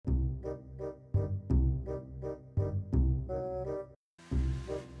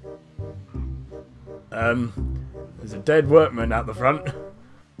There's a dead workman out the front.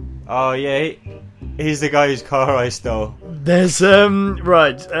 Oh yeah, he's the guy whose car I stole. There's there's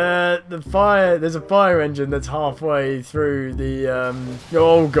a fire engine that's halfway through the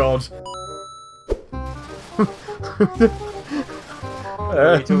oh god. What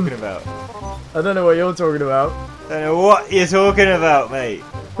are you talking about? I don't know what you're talking about. I don't know what you're talking about, mate.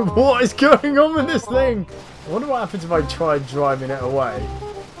 What is going on with this thing? I wonder what happens if I try driving it away.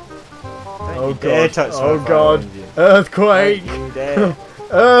 Oh god! Oh god! Earthquake! Don't you dare.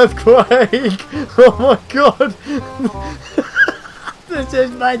 Earthquake! Oh my god! This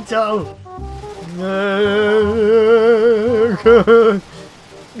is mental!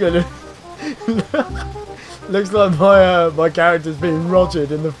 Looks like my character's being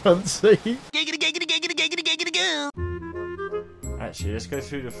rogered in the front seat. Actually, let's go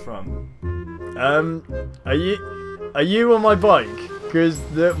through the front. Are you on my bike? Because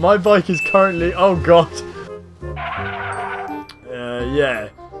my bike is currently. Oh god. Yeah.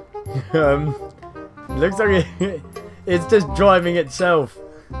 Looks like it's just driving itself.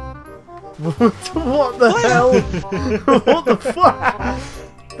 What the hell? What the fuck?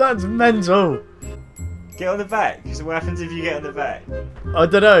 That's mental. Get on the back. So what happens if you get on the back? I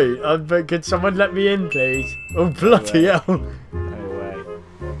don't know. But could someone let me in, please? Oh bloody hell! No way.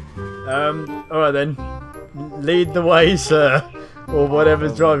 All right then. Lead the way, sir, or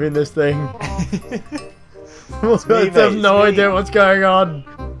whatever's driving this thing. I have no idea what's going on.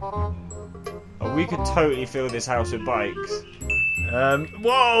 Oh, we could totally fill this house with bikes.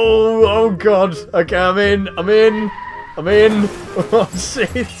 Whoa! Oh god! Okay, I'm in. Oh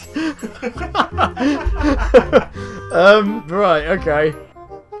shit! Right. Okay.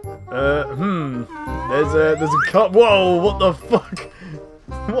 There's a cop. Whoa! What the fuck?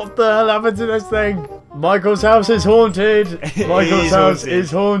 What the hell happened to this thing? Michael's house is haunted. Michael's house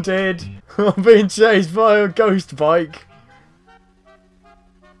is haunted. I'm being chased by a ghost bike.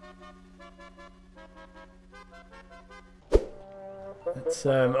 It's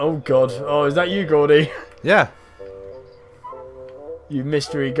oh god. Oh, is that you, Gordy? Yeah. You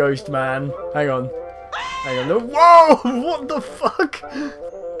mystery ghost man. Hang on. Whoa! What the fuck?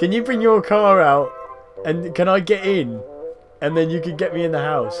 Can you bring your car out? And can I get in? And then you can get me in the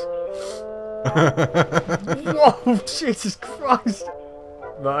house. Whoa! Jesus Christ!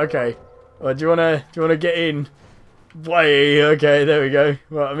 Right, okay. Well, do you wanna get in? Way. Okay, there we go.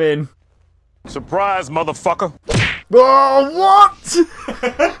 Right, I'm in. Surprise, motherfucker! Oh, what?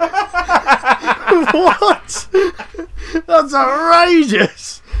 What? That's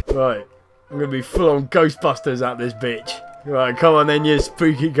outrageous! Right, I'm gonna be full on Ghostbusters at this bitch. Right, come on then, you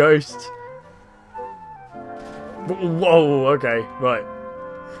spooky ghosts. Whoa, okay, right.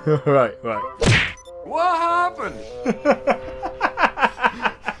 Right. What happened?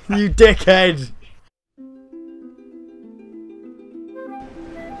 You dickhead!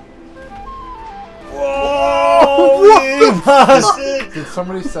 Whoa! What the fuck? Did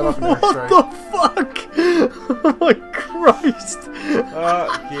somebody set up an X-ray? What the fuck? Oh my Christ!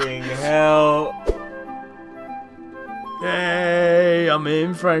 Fucking hell! Hey, I'm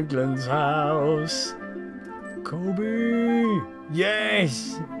in Franklin's house. Kobe!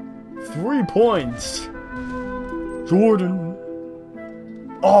 Yes! 3 points! Jordan!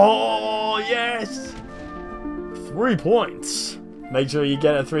 Oh, yes! 3 points! Make sure you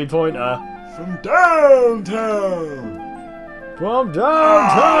get a 3-pointer. From downtown! From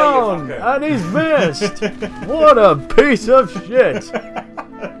downtown! And he's missed! What a piece of shit!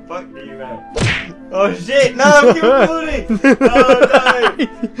 Fuck you, man. Oh shit, no, I'm killing Gordy!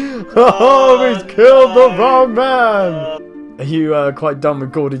 Oh, he's killed the wrong man! Are you quite done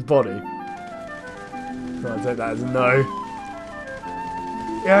with Gordy's body? I'll take that as a no.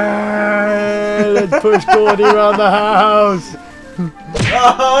 Yeah, let's push Gordy around the house!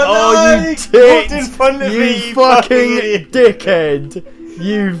 Oh, you tit! walked in front of me, You fucking dickhead!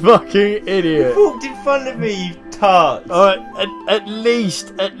 You fucking idiot! You walked in front of me, you tart! Alright, at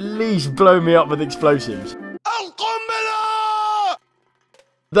least blow me up with explosives.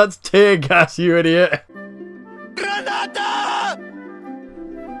 That's tear gas, you idiot!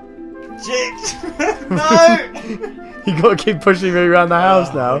 Shit! No! You gotta keep pushing me around the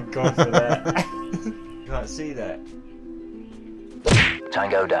house now. Oh my god for that. You can't see that.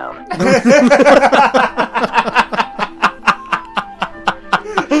 Tango down.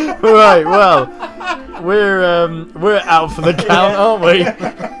 Right, well, we're out for the count, aren't we?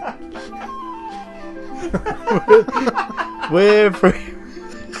 We're free.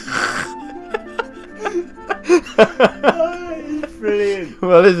 Oh, brilliant.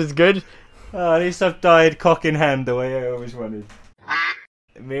 Well, this is good. Oh, at least I've died cock in hand the way I always wanted.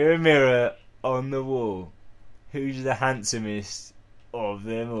 Mirror, mirror on the wall. Who's the handsomest of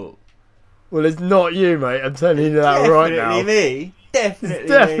them all? Well, it's not you, mate. I'm telling you that right now. Definitely me. Definitely It's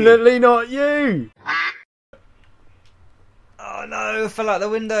definitely not you. Oh no, I fell out the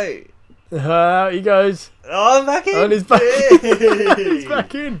window. Out he goes. Oh, I'm back in. And he's back in. He's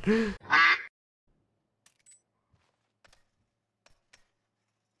back in.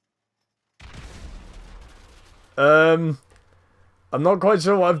 I'm not quite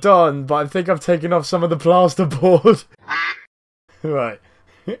sure what I've done, but I think I've taken off some of the plasterboard. Right.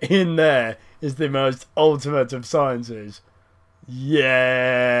 In there is the most ultimate of sciences.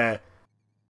 Yeah.